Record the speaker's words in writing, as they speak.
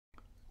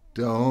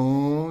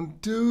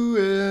Don't do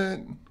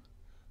it.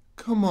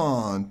 Come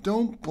on,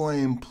 don't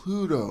blame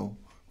Pluto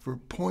for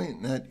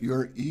pointing at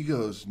your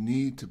ego's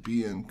need to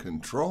be in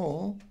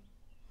control.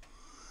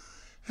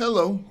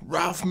 Hello,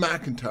 Ralph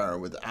McIntyre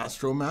with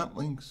Astro Map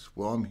Links.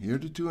 Well, I'm here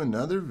to do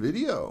another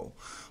video.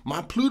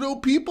 My Pluto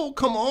people,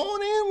 come on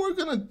in.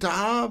 We're going to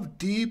dive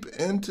deep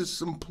into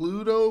some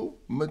Pluto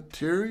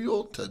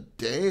material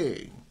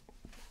today.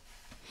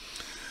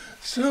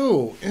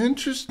 So,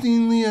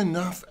 interestingly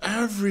enough,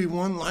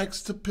 everyone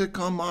likes to pick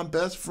on my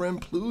best friend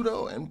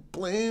Pluto and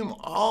blame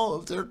all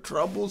of their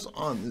troubles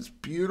on this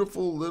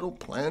beautiful little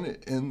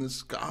planet in the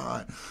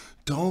sky.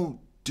 Don't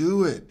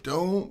do it.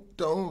 Don't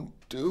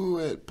do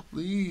it,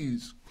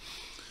 please.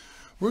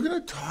 We're going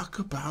to talk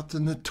about the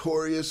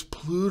notorious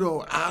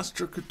Pluto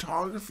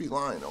astrocartography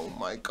line. Oh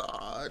my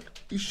God,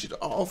 you should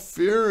all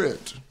fear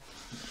it.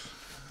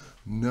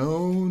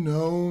 No,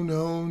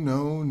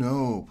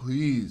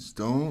 please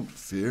don't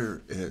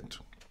fear it.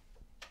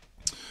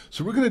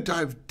 So we're going to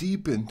dive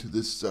deep into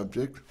this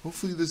subject.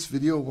 Hopefully this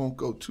video won't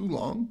go too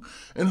long,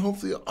 and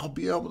hopefully I'll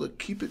be able to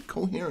keep it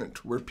coherent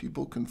to where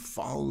people can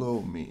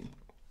follow me.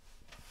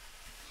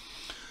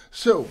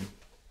 So,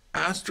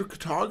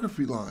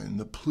 astrocartography line,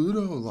 the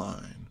Pluto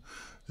line,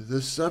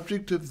 the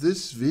subject of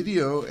this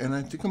video, and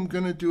I think I'm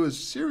going to do a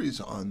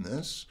series on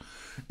this,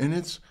 and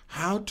it's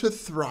how to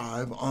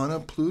thrive on a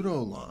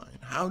Pluto line,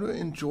 how to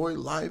enjoy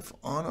life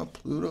on a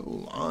Pluto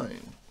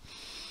line.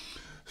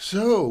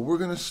 So we're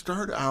going to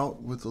start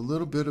out with a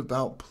little bit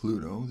about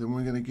Pluto, then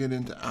we're going to get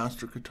into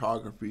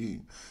astrocartography,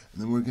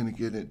 and then we're going to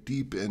get it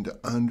deep into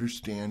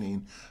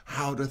understanding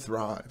how to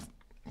thrive.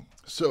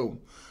 So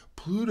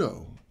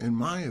Pluto, in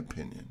my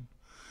opinion,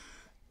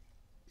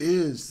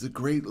 is the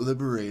great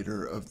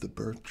liberator of the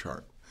birth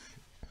chart.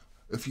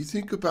 If you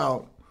think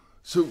about,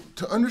 so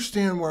to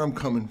understand where I'm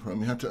coming from,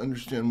 you have to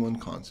understand one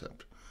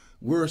concept.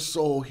 We're a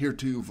soul here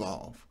to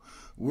evolve.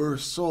 We're a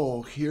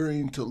soul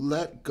here to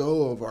let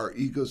go of our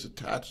ego's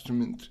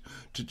attachment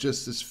to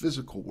just this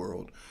physical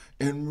world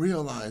and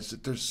realize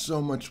that there's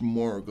so much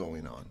more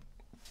going on.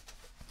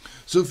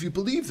 So if you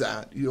believe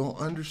that, you'll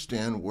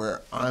understand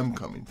where I'm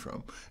coming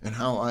from and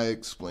how I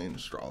explain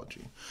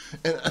astrology.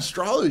 And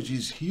astrology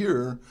is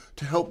here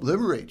to help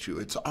liberate you.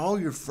 It's all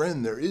your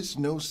friend. There is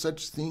no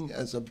such thing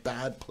as a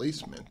bad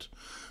placement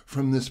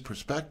from this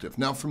perspective.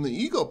 Now, from the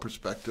ego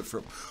perspective,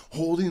 from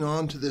holding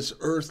on to this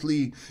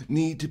earthly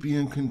need to be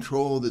in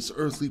control, this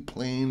earthly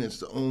plane as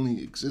the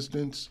only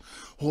existence,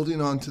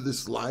 holding on to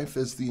this life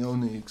as the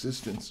only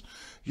existence,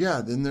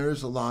 yeah, then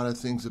there's a lot of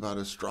things about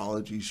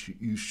astrology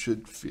you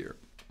should fear.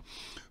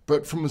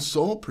 But from a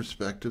soul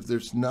perspective,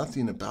 there's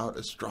nothing about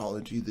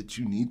astrology that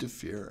you need to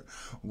fear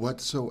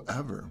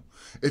whatsoever.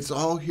 It's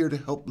all here to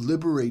help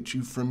liberate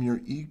you from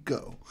your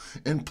ego.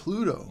 And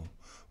Pluto,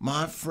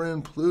 my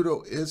friend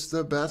Pluto, is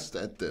the best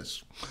at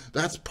this.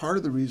 That's part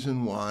of the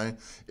reason why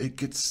it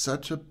gets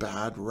such a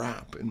bad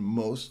rap in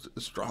most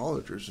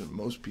astrologers and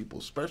most people,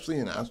 especially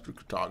in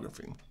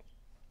astrocartography.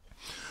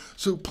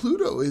 So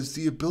Pluto is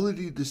the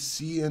ability to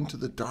see into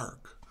the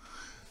dark.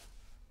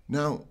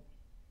 Now,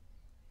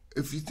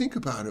 if you think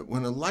about it,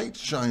 when a light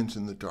shines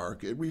in the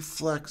dark, it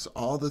reflects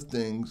all the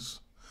things,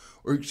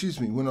 or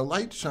excuse me, when a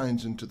light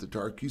shines into the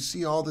dark, you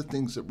see all the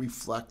things that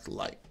reflect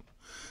light.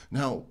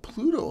 Now,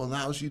 Pluto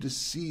allows you to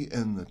see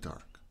in the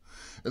dark.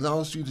 It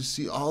allows you to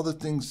see all the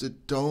things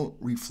that don't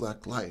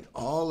reflect light,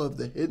 all of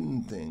the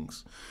hidden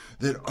things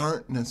that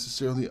aren't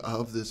necessarily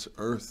of this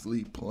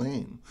earthly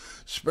plane,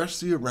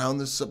 especially around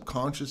the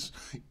subconscious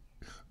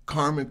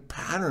karmic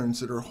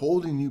patterns that are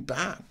holding you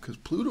back, because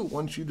Pluto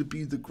wants you to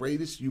be the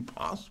greatest you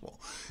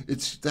possible.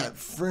 It's that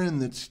friend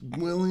that's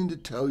willing to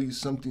tell you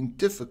something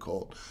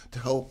difficult to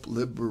help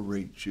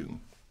liberate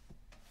you.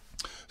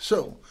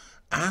 So,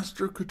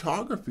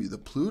 astrocartography, the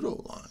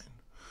Pluto line,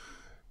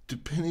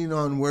 depending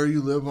on where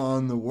you live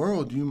on the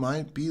world, you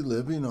might be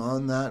living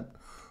on that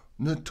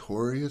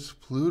notorious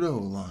Pluto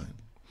line.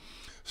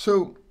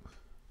 So,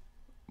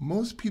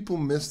 most people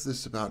miss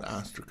this about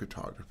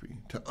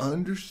astrocartography. To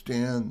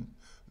understand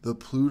the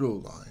Pluto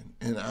line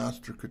in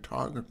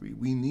astrocartography,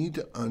 we need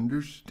to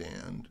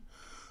understand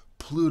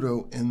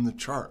Pluto in the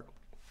chart.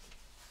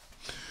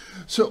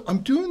 So I'm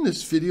doing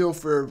this video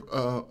for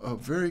a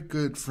very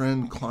good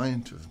friend,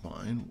 client of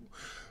mine,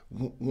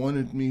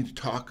 wanted me to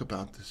talk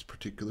about this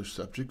particular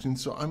subject, and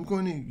so I'm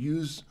going to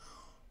use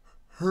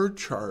her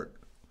chart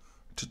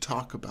to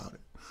talk about it.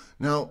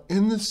 Now,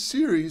 in this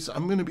series,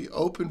 I'm going to be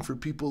open for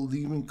people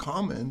leaving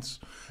comments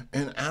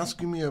and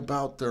asking me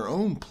about their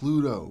own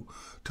Pluto,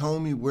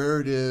 telling me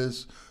where it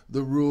is,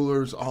 the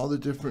rulers, all the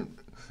different,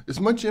 as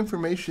much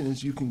information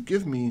as you can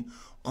give me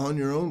on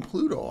your own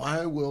Pluto.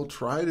 I will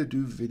try to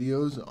do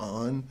videos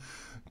on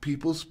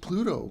people's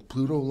Pluto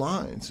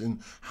lines,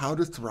 and how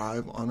to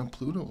thrive on a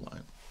Pluto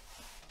line.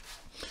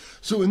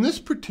 So in this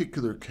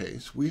particular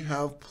case, we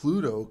have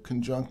Pluto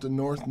conjunct the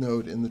North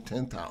Node in the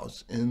 10th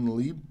house in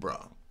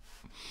Libra.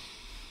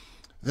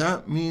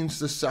 That means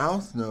the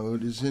South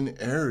Node is in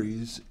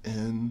Aries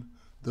in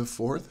the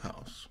 4th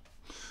house.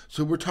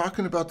 So we're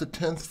talking about the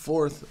 10th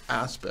fourth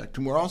aspect,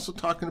 and we're also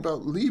talking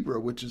about Libra,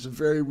 which is a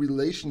very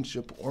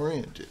relationship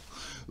oriented.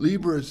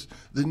 Libra is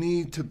the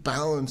need to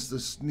balance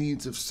the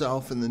needs of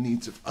self and the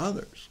needs of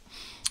others,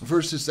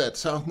 versus that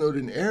South Node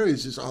in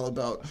Aries is all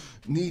about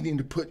needing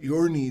to put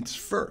your needs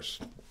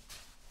first.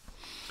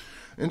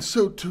 And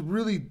so to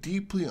really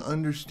deeply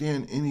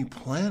understand any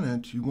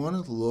planet, you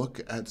want to look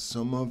at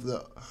some of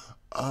the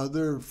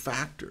other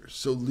factors.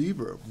 So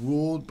Libra,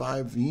 ruled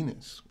by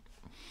Venus.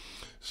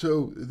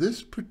 So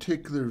this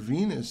particular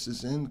Venus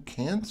is in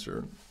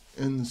Cancer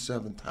in the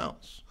 7th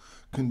house,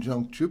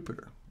 conjunct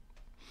Jupiter.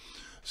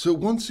 So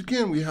once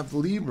again, we have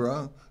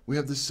Libra, we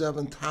have the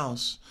 7th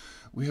house,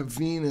 we have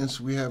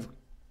Venus, we have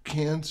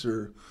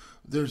Cancer.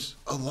 There's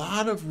a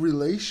lot of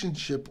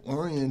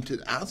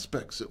relationship-oriented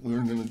aspects that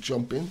we're going to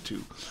jump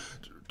into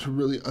to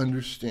really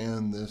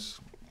understand this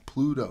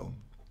Pluto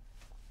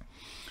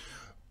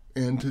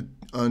and to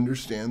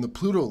understand the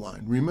Pluto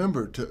line.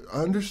 Remember, to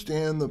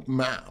understand the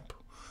map,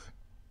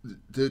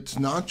 it's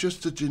not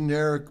just a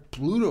generic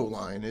Pluto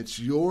line. It's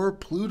your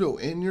Pluto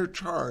in your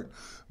chart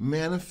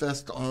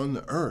manifest on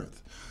the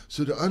Earth.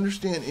 So to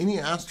understand any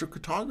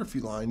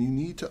astrocartography line, you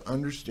need to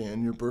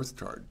understand your birth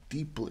chart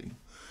deeply.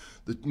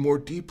 The more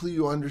deeply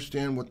you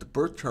understand what the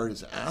birth chart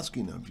is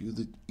asking of you,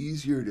 the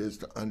easier it is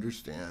to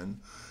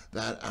understand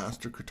that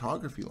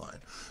astrocartography line.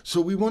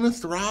 So we want to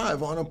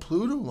thrive on a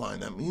Pluto line.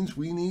 That means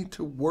we need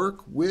to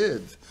work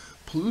with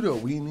Pluto.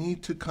 We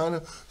need to kind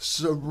of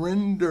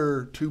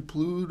surrender to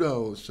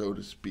Pluto, so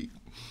to speak.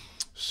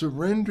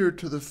 Surrender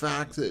to the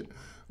fact that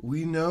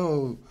we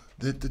know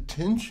that the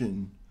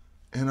tension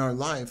in our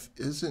life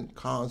isn't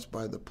caused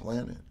by the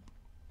planet.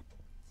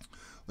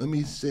 Let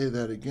me say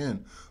that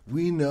again.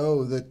 We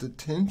know that the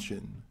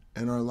tension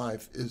in our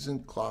life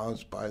isn't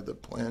caused by the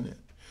planet.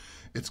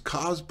 It's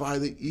caused by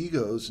the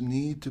ego's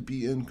need to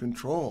be in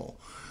control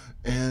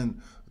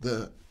and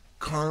the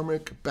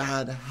karmic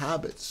bad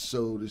habits,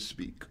 so to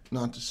speak.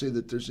 Not to say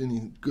that there's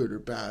any good or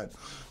bad,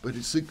 but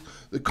it's like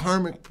the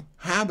karmic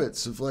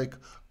habits of like,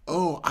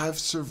 oh, I've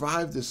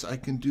survived this, I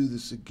can do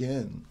this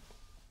again.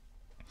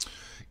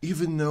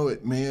 Even though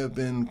it may have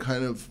been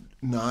kind of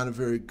not a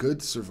very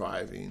good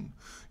surviving,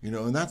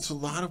 and that's a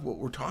lot of what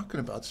we're talking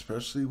about,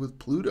 especially with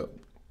Pluto.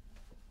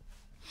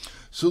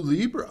 So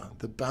Libra,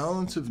 the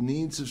balance of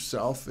needs of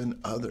self and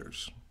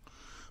others.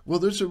 Well,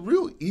 there's a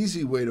real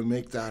easy way to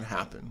make that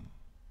happen.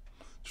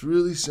 It's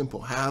really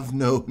simple. Have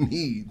no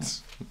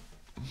needs.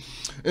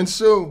 And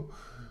so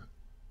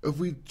if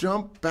we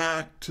jump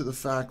back to the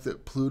fact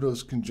that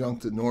Pluto's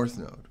conjunct the North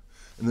Node,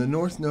 and the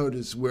North Node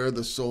is where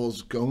the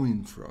soul's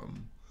going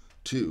from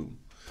to,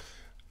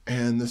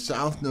 and the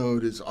South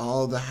Node is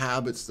all the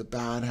habits, the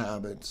bad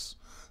habits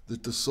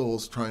that the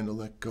soul's trying to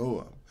let go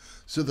of.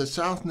 So the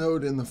South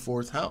Node in the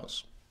 4th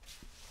house.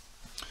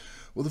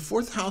 Well, the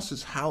 4th house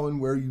is how and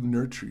where you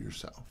nurture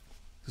yourself.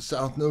 The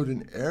South Node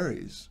in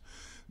Aries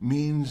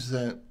means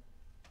that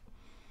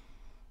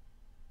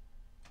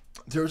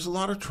there's a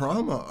lot of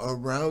trauma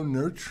around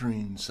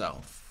nurturing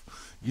self.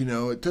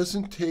 It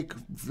doesn't take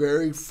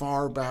very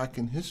far back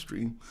in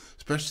history,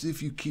 especially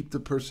if you keep the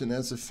person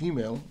as a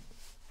female,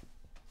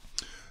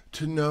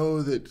 to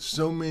know that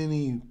so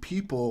many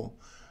people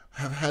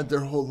have had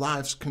their whole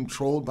lives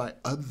controlled by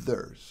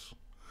others.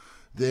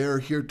 They are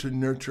here to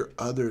nurture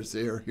others.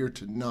 They are here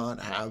to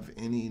not have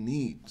any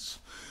needs.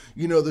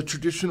 The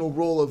traditional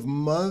role of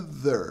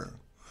mother,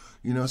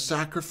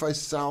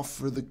 sacrifice self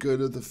for the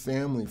good of the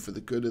family, for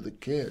the good of the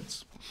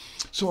kids.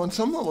 So on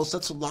some levels,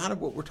 that's a lot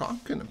of what we're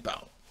talking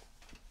about.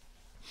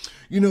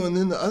 And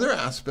then the other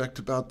aspect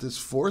about this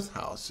 4th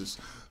house is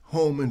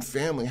home and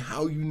family,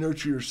 how you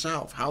nurture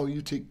yourself, how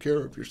you take care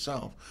of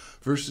yourself,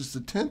 versus the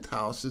 10th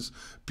house is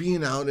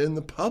being out in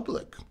the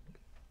public,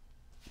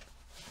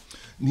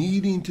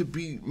 needing to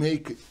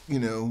make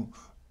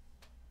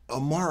a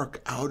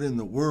mark out in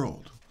the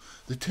world.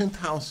 The 10th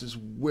house is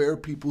where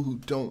people who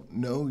don't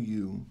know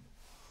you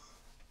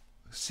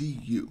see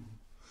you.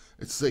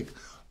 It's like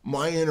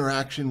my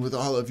interaction with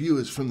all of you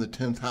is from the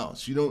 10th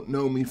house. You don't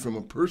know me from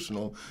a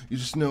personal, you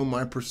just know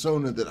my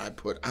persona that I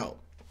put out.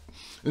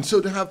 And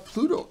so to have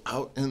Pluto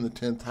out in the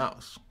 10th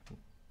house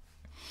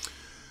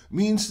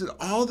means that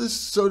all this,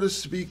 so to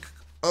speak,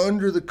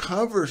 under the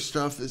cover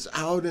stuff is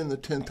out in the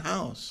 10th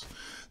house.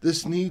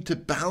 This need to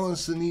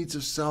balance the needs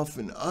of self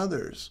and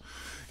others.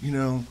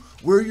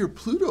 Where your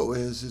Pluto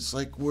is, it's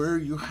like where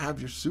you have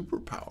your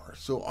superpower.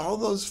 So all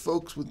those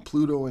folks with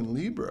Pluto and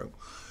Libra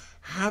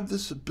have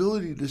this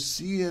ability to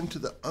see into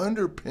the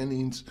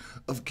underpinnings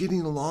of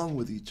getting along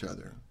with each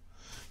other,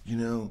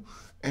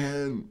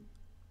 and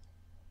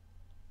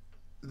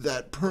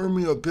that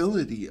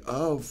permeability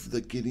of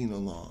the getting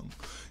along.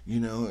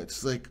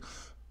 It's like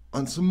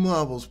on some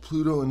levels,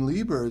 Pluto and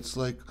Libra, it's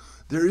like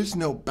there is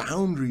no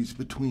boundaries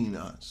between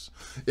us.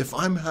 If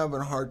I'm having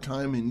a hard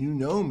time and you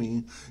know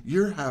me,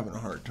 you're having a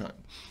hard time.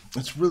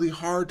 It's really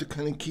hard to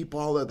kind of keep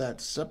all of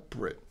that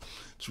separate.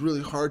 It's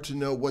really hard to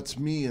know what's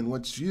me and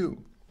what's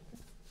you,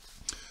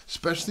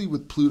 especially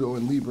with Pluto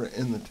and Libra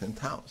in the 10th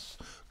house,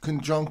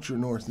 conjunct your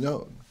North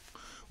Node.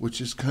 which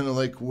is kind of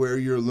like where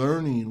you're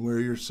learning, where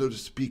you're, so to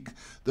speak,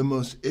 the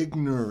most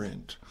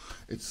ignorant.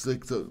 It's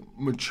like the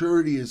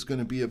maturity is going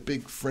to be a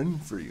big friend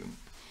for you.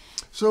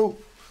 So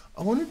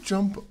I want to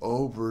jump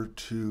over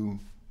to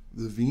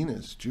the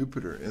Venus,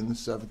 Jupiter in the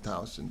 7th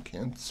house in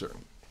Cancer.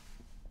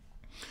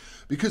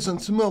 Because on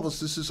some levels,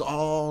 this is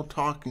all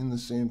talking the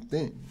same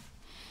thing.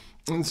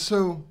 And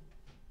so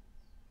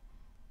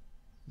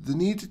the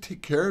need to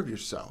take care of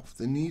yourself,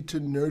 the need to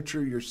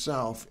nurture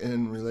yourself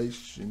in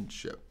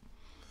relationship.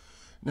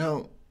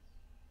 Now,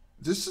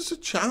 this is a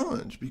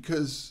challenge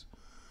because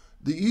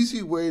the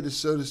easy way to,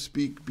 so to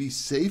speak, be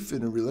safe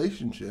in a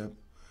relationship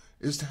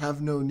is to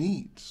have no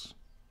needs,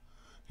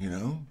 you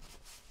know?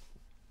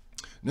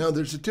 Now,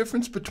 there's a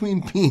difference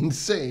between being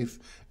safe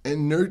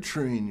and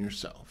nurturing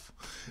yourself.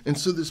 And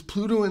so this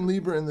Pluto and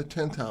Libra in the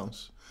 10th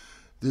house,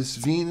 this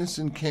Venus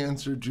in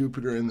Cancer,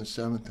 Jupiter in the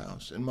 7th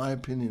house, in my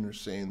opinion, are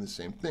saying the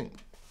same thing.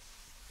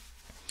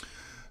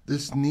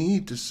 This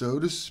need to, so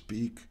to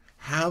speak,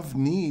 have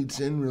needs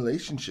in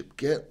relationship.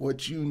 Get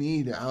what you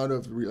need out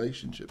of the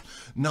relationship.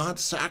 Not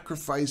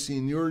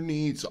sacrificing your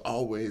needs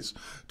always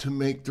to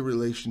make the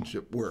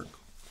relationship work.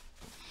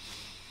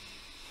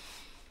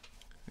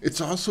 It's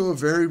also a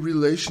very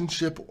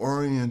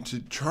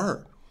relationship-oriented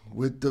chart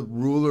with the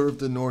ruler of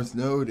the North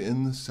Node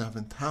in the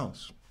 7th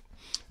house.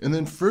 And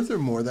then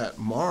furthermore, that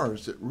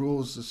Mars that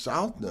rules the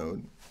South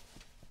Node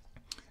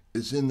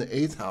is in the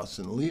 8th house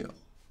in Leo.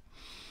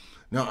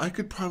 Now, I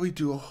could probably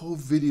do a whole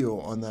video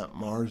on that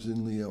Mars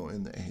in Leo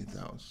in the 8th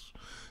house,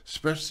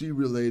 especially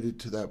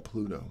related to that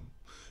Pluto,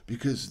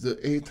 because the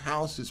 8th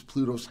house is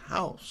Pluto's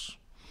house.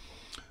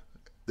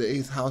 The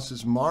 8th house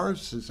is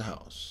Mars's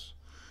house.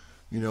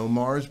 You know,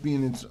 Mars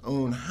being its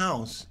own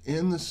house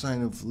in the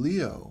sign of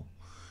Leo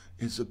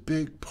is a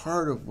big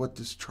part of what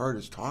this chart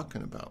is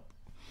talking about.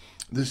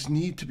 This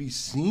need to be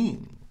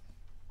seen.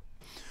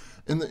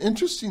 And the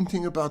interesting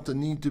thing about the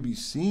need to be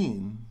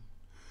seen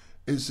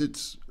is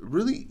it's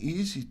really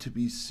easy to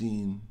be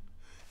seen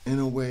in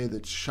a way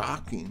that's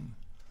shocking,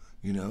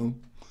 you know,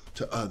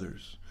 to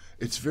others.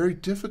 It's very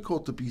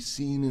difficult to be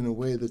seen in a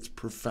way that's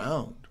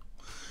profound.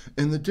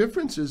 And the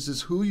difference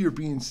is who you're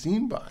being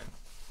seen by.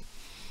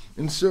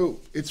 And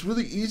so it's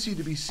really easy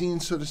to be seen,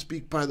 so to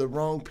speak, by the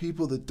wrong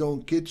people that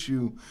don't get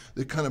you,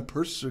 that kind of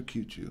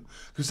persecute you.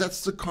 Because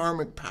that's the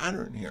karmic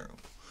pattern here.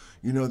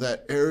 You know,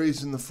 that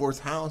Aries in the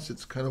 4th house,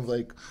 it's kind of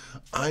like,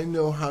 I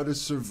know how to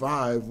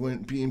survive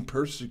when being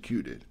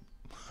persecuted.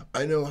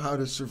 I know how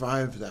to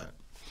survive that.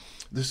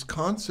 This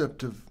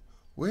concept of,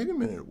 wait a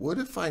minute, what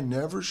if I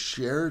never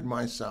shared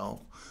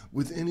myself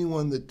with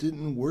anyone that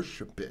didn't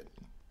worship it?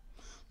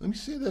 Let me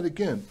say that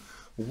again.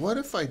 What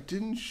if I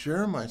didn't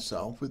share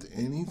myself with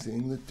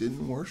anything that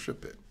didn't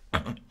worship it?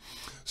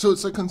 So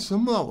it's like on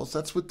some levels,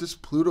 that's what this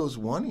Pluto's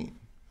wanting.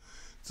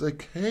 It's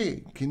like,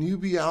 hey, can you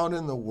be out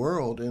in the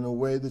world in a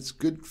way that's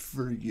good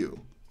for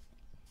you?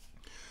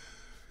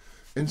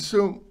 And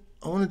so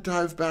I want to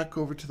dive back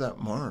over to that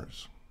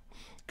Mars.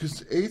 Because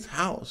the 8th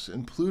house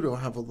and Pluto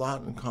have a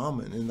lot in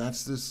common, and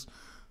that's this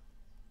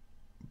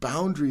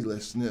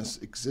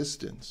boundarylessness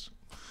existence.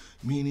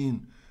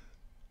 Meaning,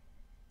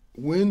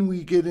 when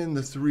we get in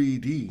the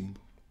 3D,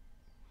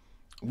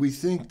 we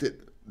think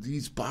that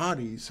these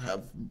bodies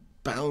have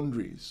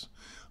boundaries.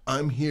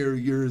 I'm here,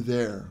 you're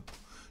there.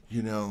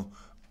 You know,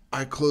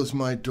 I close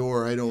my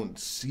door, I don't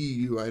see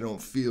you, I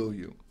don't feel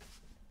you.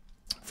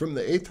 From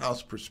the 8th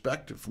house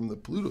perspective, from the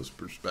Pluto's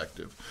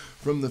perspective,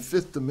 from the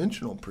 5th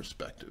dimensional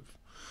perspective,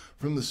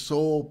 from the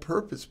soul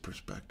purpose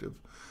perspective,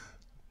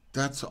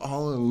 that's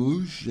all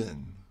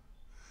illusion.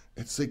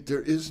 It's like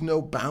there is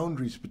no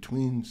boundaries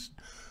between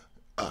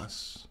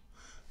us.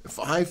 If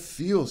I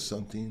feel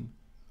something,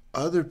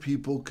 other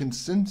people can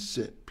sense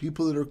it,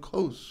 people that are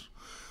close.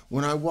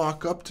 When I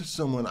walk up to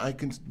someone, I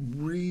can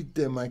read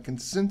them, I can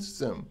sense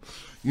them.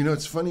 You know,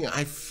 it's funny,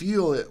 I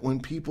feel it when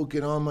people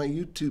get on my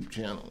YouTube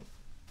channel.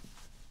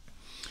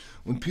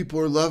 When people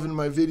are loving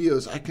my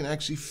videos, I can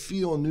actually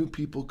feel new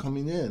people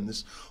coming in.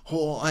 This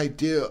whole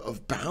idea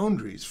of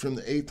boundaries from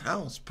the 8th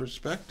house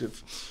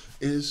perspective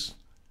is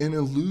an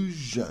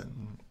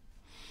illusion.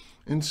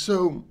 And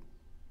so,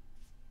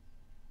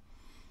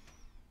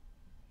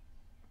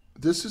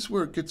 this is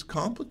where it gets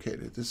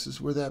complicated. This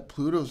is where that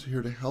Pluto's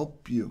here to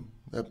help you.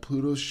 That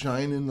Pluto's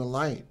shining the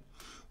light,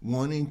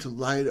 wanting to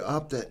light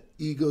up that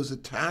ego's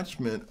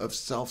attachment of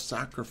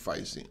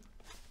self-sacrificing,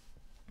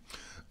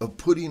 of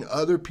putting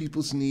other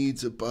people's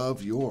needs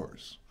above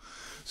yours.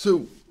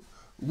 So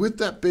with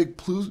that big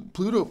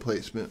Pluto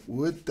placement,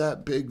 with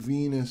that big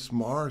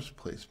Venus-Mars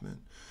placement,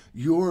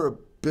 your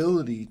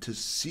ability to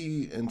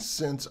see and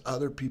sense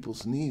other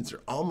people's needs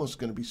are almost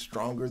going to be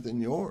stronger than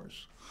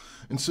yours.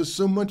 And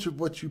so much of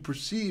what you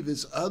perceive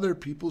is other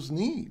people's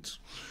needs.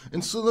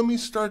 And so let me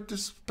start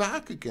this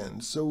back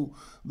again. So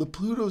the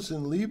Pluto's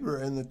in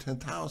Libra in the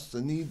 10th house,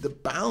 the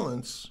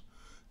balance,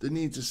 the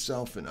needs of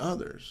self and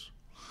others.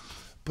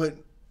 But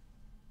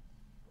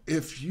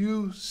if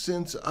you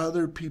sense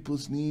other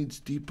people's needs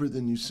deeper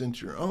than you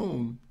sense your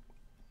own,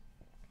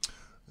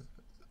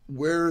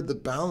 where the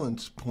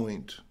balance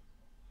point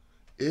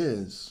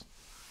is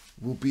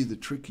will be the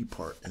tricky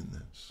part in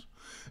this.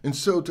 And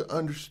so to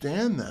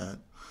understand that,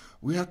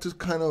 we have to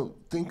kind of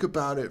think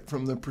about it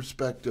from the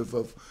perspective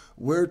of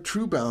where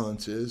true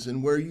balance is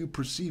and where you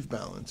perceive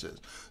balance is.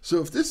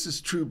 So if this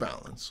is true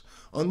balance,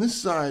 on this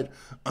side,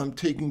 I'm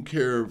taking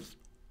care of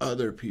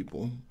other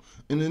people,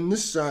 and in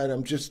this side,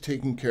 I'm just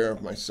taking care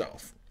of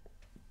myself.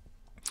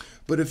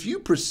 But if you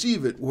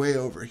perceive it way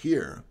over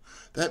here,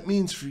 that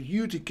means for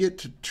you to get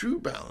to true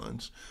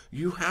balance,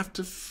 you have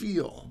to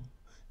feel,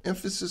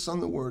 emphasis on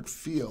the word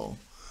feel,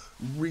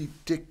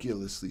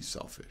 ridiculously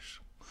selfish.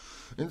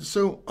 And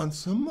so on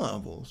some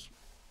levels,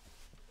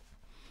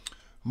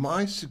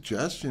 my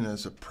suggestion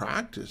as a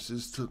practice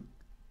is to,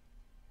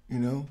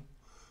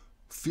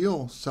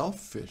 feel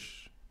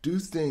selfish. Do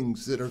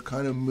things that are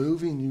kind of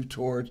moving you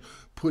towards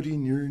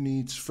putting your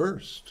needs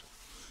first,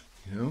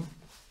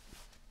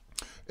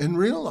 and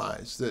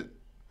realize that,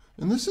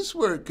 and this is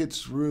where it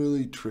gets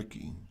really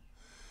tricky,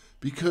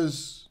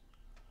 because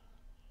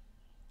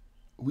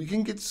we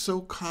can get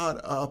so caught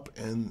up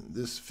in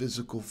this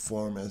physical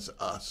form as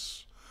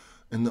us,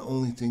 and the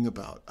only thing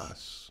about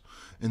us.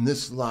 And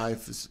this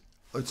life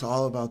it's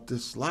all about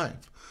this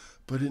life.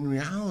 But in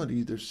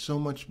reality, there's so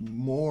much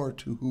more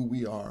to who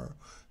we are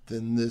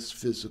than this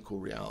physical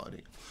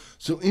reality.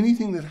 So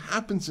anything that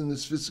happens in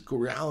this physical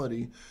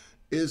reality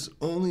is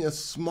only a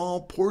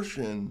small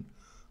portion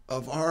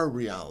of our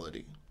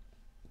reality.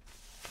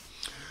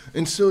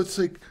 And so it's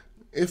like,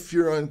 if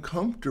you're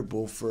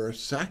uncomfortable for a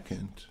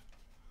second,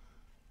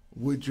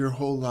 would your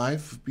whole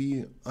life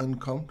be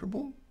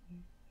uncomfortable?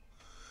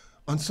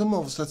 On some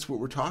levels, that's what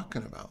we're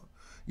talking about.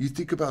 You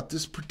think about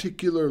this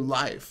particular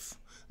life,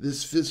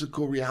 this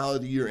physical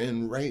reality you're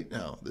in right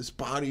now, this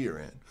body you're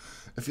in.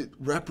 If it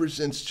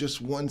represents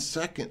just 1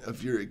 second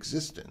of your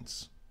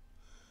existence,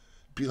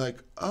 be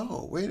like,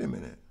 oh, wait a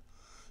minute.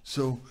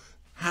 So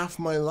half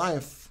my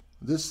life,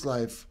 this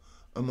life,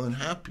 I'm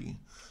unhappy.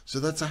 So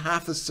that's a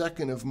half a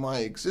second of my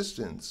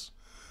existence.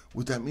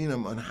 Would that mean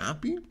I'm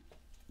unhappy?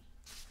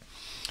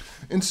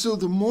 And so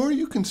the more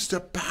you can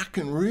step back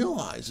and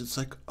realize, it's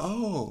like,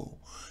 oh.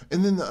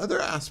 And then the other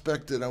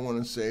aspect that I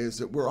want to say is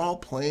that we're all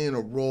playing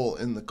a role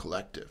in the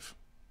collective.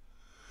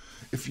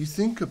 If you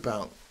think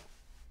about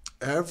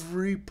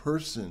every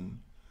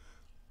person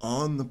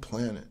on the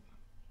planet,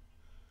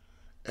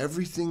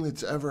 everything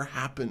that's ever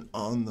happened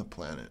on the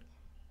planet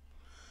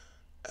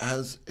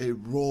as a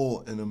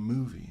role in a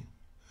movie,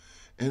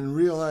 and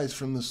realize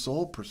from the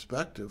soul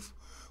perspective,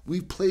 we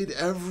played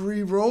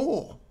every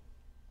role.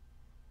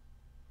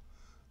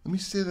 Let me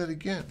say that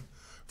again.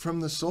 From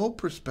the soul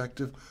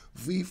perspective,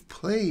 we've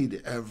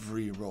played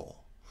every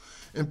role.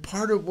 And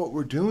part of what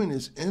we're doing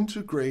is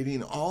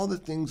integrating all the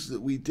things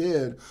that we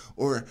did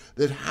or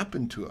that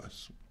happened to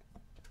us.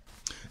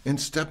 And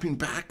stepping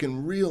back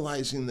and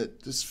realizing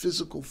that this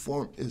physical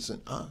form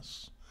isn't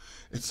us.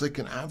 It's like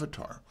an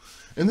avatar.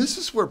 And this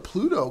is where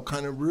Pluto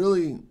kind of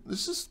really,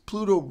 this is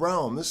Pluto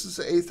realm. This is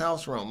the 8th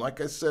house realm.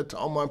 Like I said to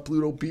all my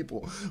Pluto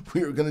people,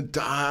 we are going to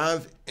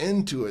dive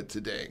into it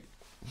today.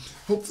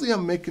 Hopefully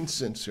I'm making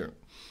sense here.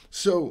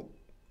 So,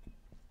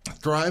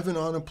 thriving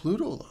on a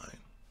Pluto line.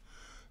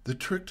 The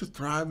trick to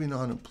thriving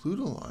on a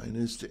Pluto line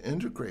is to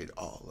integrate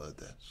all of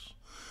this.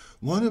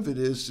 One of it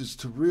is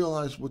to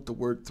realize what the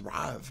word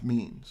thrive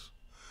means.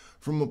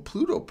 From a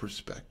Pluto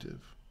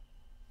perspective,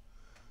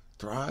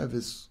 thrive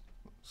is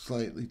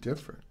slightly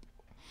different.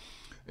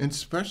 And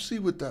especially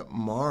with that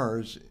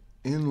Mars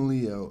in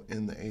Leo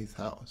in the 8th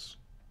house.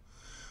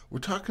 We're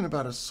talking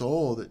about a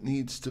soul that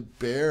needs to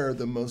bear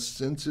the most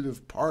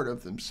sensitive part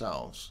of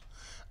themselves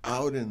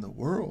out in the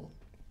world.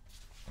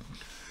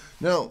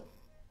 Now,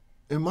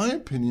 in my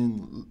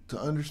opinion, to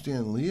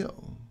understand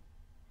Leo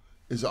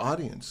is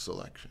audience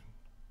selection.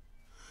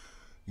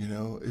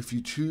 If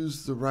you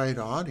choose the right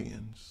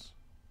audience,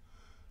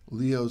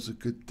 Leo's a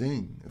good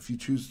thing. If you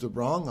choose the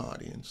wrong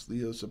audience,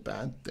 Leo's a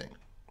bad thing.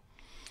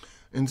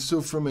 And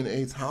so from an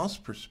 8th house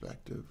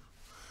perspective,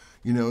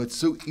 it's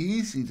so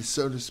easy to,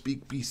 so to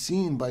speak, be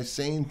seen by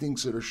saying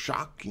things that are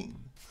shocking.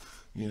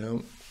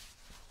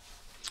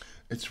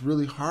 It's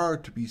really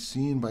hard to be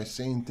seen by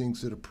saying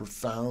things that are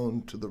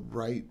profound to the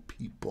right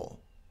people,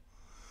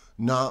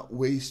 not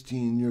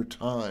wasting your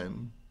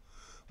time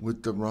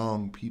with the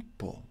wrong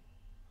people.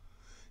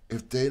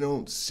 If they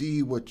don't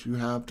see what you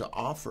have to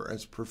offer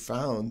as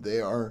profound, they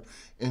are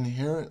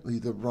inherently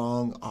the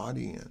wrong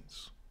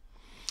audience.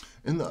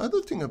 And the other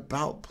thing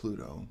about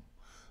Pluto,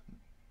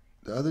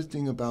 the other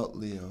thing about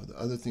Leo, the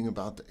other thing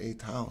about the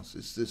 8th house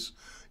is this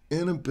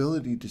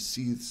inability to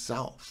see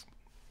self.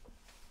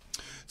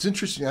 It's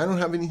interesting, I don't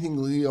have anything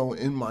Leo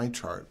in my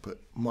chart, but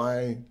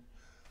my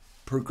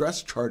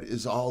progress chart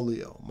is all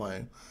Leo.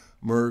 My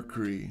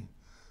Mercury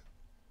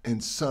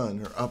and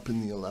Sun are up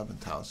in the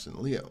 11th house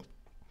in Leo.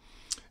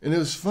 And it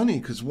was funny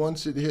because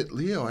once it hit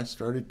Leo, I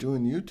started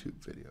doing YouTube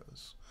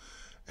videos.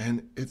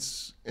 And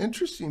it's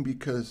interesting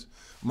because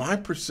my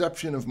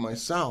perception of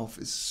myself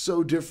is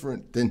so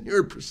different than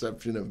your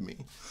perception of me.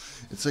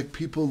 It's like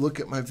people look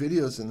at my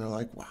videos and they're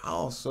like,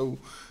 wow, so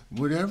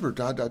whatever,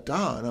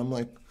 And I'm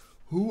like,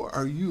 who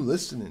are you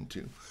listening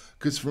to?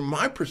 Because from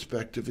my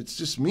perspective, it's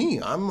just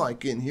me. I'm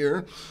like in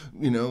here,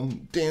 you know,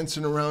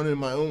 dancing around in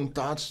my own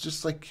thoughts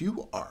just like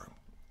you are.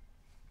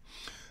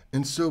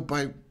 And so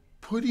by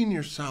putting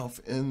yourself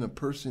in the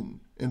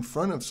person in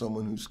front of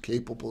someone who's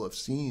capable of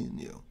seeing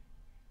you,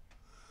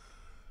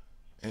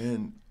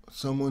 and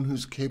someone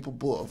who's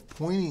capable of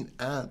pointing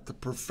at the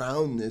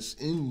profoundness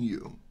in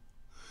you,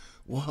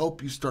 will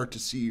help you start to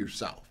see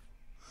yourself.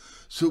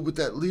 So with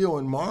that Leo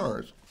and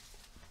Mars,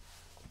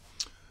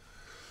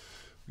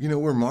 you know,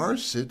 where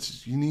Mars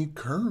sits, you need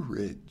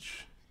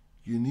courage.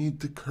 You need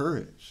the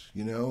courage,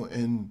 you know,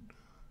 and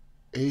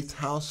 8th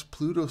house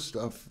Pluto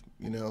stuff,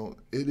 you know,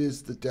 it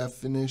is the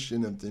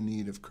definition of the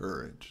need of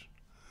courage.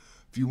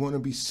 If you want to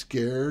be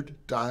scared,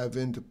 dive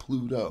into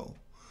Pluto.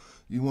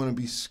 You want to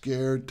be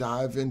scared,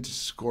 dive into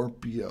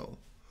Scorpio.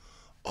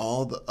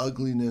 All the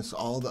ugliness,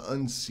 all the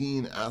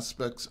unseen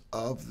aspects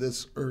of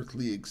this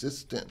earthly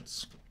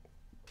existence.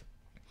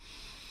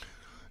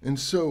 And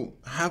so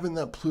having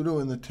that Pluto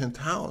in the 10th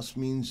house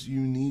means you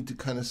need to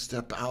kind of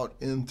step out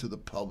into the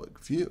public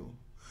view.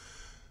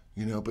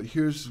 You know, but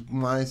here's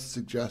my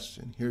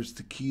suggestion. Here's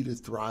the key to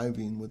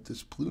thriving with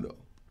this Pluto.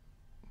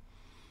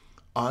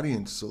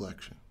 Audience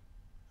selection.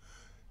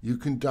 You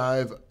can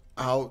dive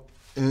out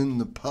in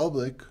the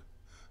public,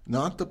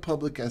 not the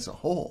public as a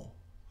whole.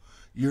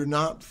 You're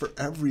not for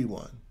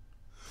everyone.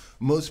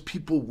 Most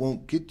people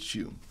won't get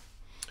you.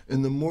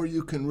 And the more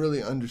you can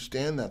really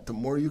understand that, the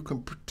more you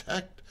can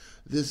protect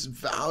this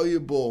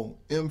valuable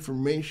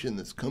information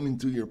that's coming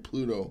through your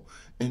Pluto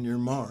and your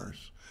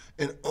Mars,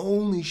 and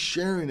only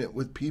sharing it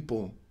with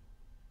people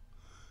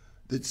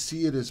that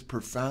see it as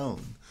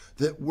profound,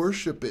 that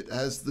worship it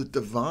as the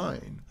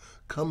divine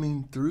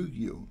coming through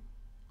you,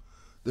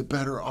 the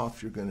better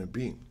off you're going to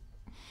be.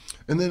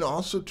 And then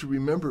also to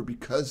remember,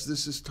 because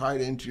this is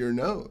tied into your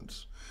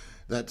nodes,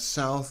 that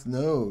south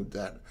node,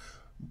 that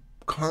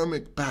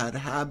karmic bad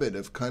habit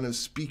of kind of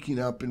speaking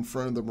up in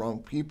front of the wrong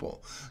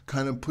people,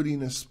 kind of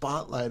putting a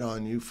spotlight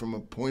on you from a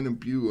point of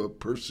view of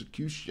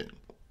persecution.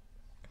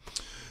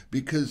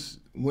 Because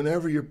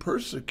whenever you're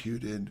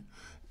persecuted,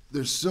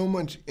 there's so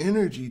much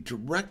energy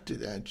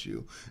directed at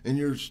you, and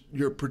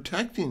you're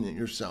protecting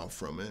yourself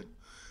from it.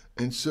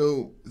 And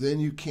so then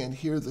you can't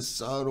hear the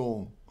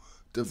subtle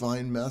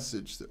divine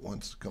message that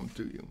wants to come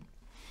through you.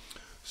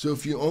 So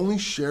if you only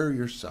share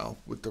yourself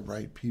with the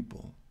right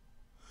people,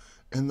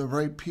 and the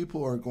right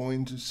people are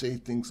going to say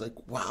things like,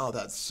 wow,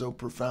 that's so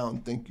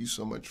profound, thank you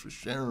so much for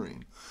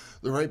sharing.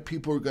 The right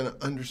people are going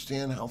to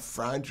understand how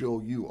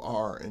fragile you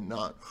are and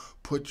not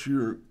put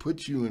you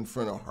in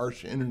front of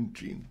harsh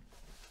energy.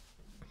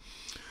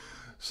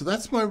 So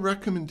that's my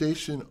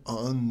recommendation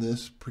on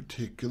this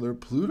particular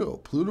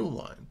Pluto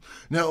line.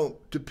 Now,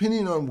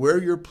 depending on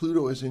where your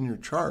Pluto is in your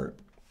chart,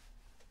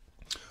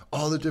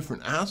 all the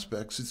different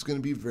aspects, it's going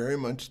to be very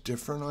much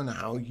different on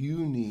how you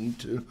need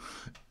to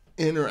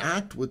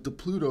interact with the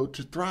Pluto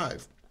to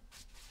thrive.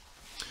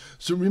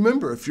 So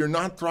remember, if you're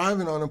not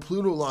thriving on a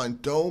Pluto line,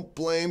 don't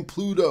blame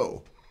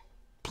Pluto.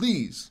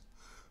 Please.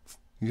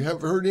 You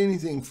haven't heard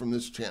anything from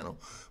this channel.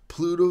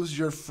 Pluto's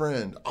your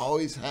friend,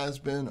 always has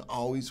been,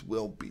 always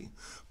will be.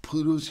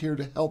 Pluto's here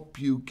to help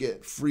you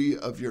get free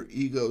of your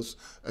ego's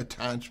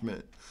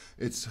attachment.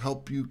 It's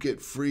help you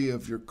get free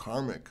of your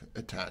karmic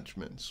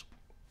attachments.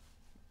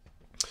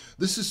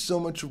 This is so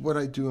much of what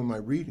I do in my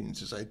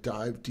readings. As I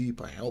dive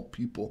deep, I help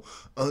people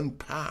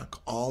unpack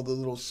all the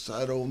little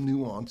subtle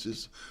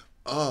nuances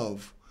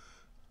of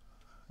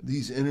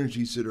these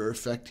energies that are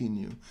affecting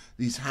you,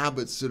 these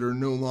habits that are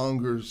no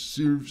longer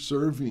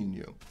serving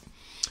you.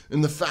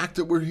 And the fact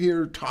that we're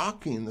here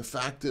talking, the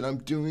fact that I'm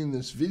doing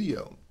this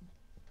video,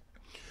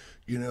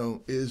 you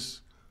know,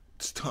 it's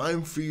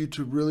time for you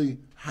to really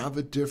have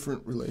a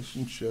different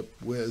relationship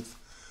with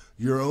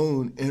your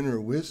own inner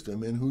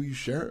wisdom and who you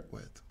share it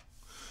with.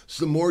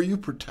 So the more you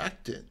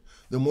protect it,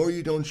 the more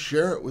you don't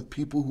share it with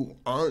people who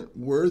aren't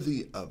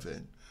worthy of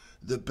it,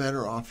 the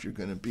better off you're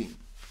going to be.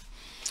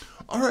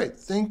 All right,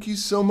 thank you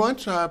so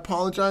much. I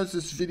apologize.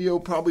 This video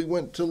probably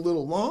went a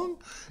little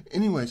long.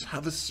 Anyways,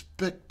 have a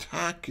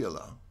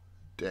spectacular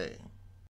day.